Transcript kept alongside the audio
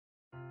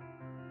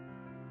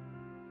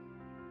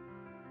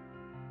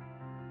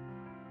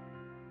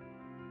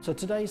So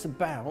today's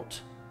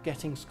about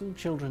getting school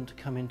children to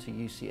come into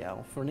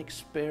UCL for an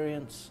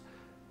experience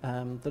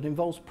that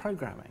involves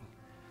programming.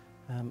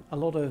 A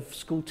lot of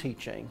school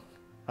teaching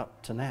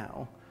up to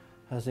now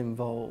has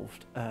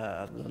involved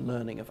the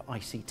learning of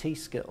ICT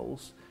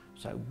skills,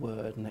 so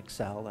Word and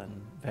Excel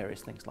and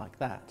various things like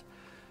that.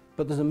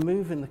 But there's a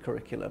move in the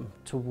curriculum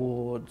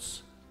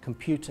towards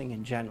computing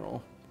in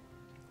general,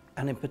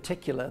 and in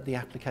particular the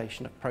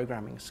application of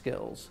programming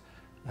skills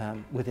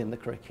within the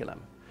curriculum.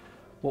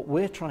 What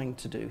we're trying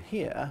to do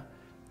here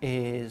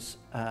is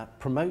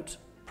promote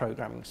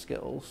programming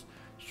skills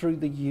through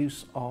the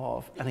use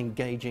of an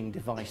engaging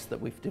device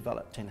that we've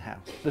developed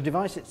in-house. The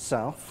device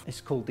itself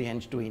is called the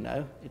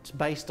Arduino. It's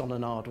based on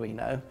an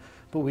Arduino,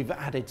 but we've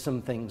added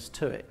some things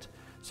to it.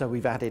 So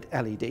we've added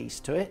LEDs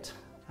to it,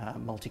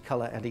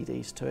 multicolour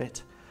LEDs to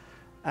it,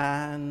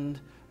 and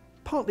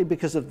partly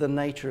because of the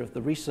nature of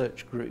the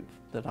research group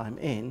that I'm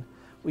in,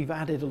 we've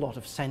added a lot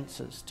of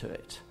sensors to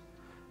it.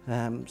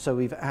 So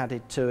we've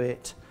added to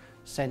it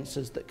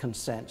sensors that can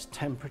sense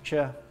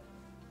temperature,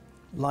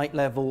 light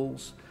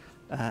levels,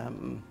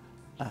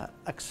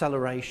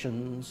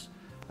 accelerations,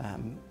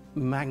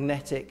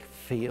 magnetic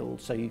field,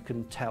 so you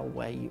can tell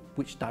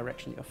which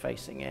direction you're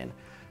facing in.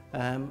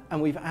 And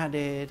we've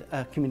added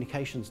a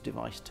communications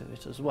device to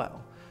it as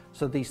well,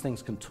 so these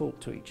things can talk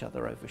to each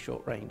other over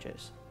short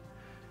ranges.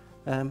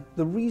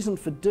 The reason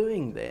for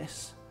doing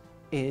this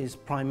is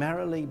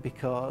primarily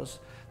because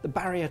the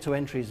barrier to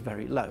entry is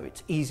very low.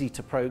 It's easy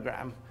to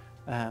program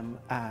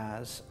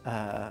as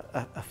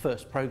a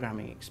first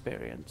programming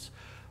experience,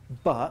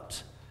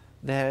 but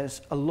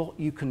there's a lot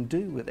you can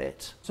do with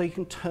it. So you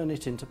can turn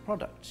it into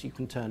products. You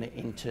can turn it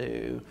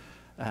into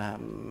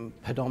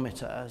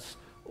pedometers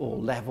or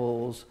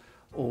levels,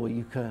 or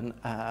you can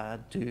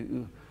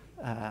do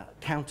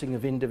counting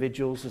of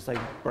individuals as they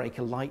break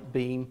a light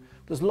beam.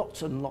 There's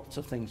lots and lots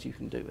of things you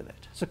can do with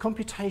it. So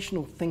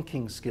computational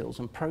thinking skills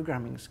and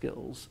programming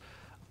skills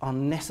are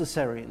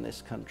necessary in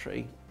this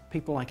country.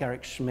 People like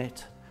Eric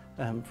Schmidt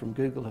from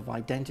Google have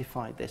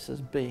identified this as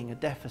being a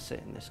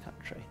deficit in this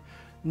country.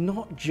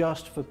 Not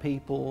just for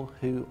people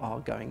who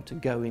are going to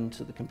go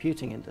into the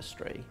computing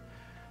industry,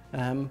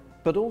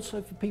 but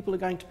also for people who are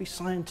going to be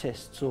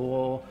scientists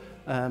or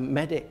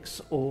medics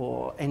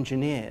or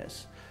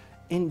engineers.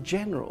 In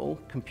general,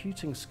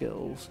 computing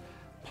skills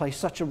play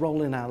such a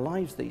role in our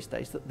lives these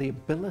days that the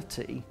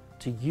ability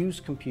to use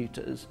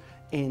computers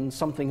in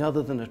something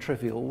other than a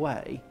trivial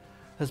way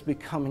has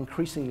become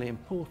increasingly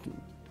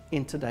important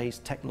in today's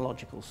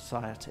technological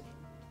society.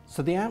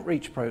 So the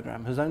outreach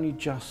program has only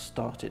just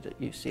started at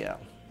UCL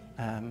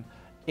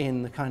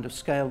in the kind of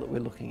scale that we're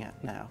looking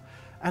at now,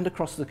 and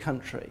across the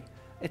country.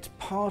 It's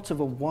part of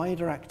a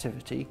wider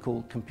activity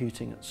called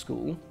Computing at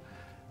School,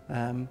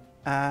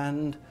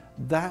 and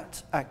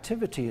that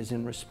activity is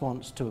in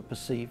response to a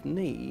perceived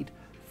need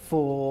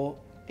for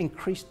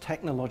increased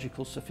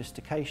technological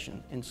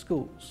sophistication in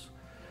schools,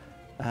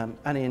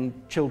 and in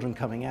children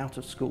coming out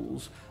of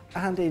schools,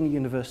 and in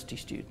university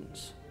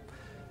students.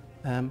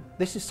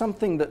 This is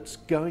something that's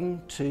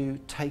going to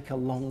take a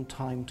long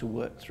time to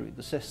work through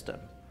the system.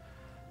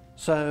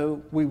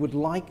 So we would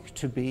like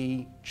to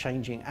be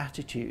changing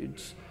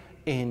attitudes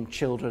in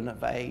children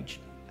of age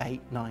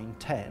 8, 9,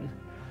 10,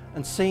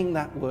 and seeing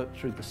that work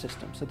through the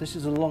system. So this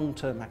is a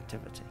long-term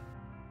activity.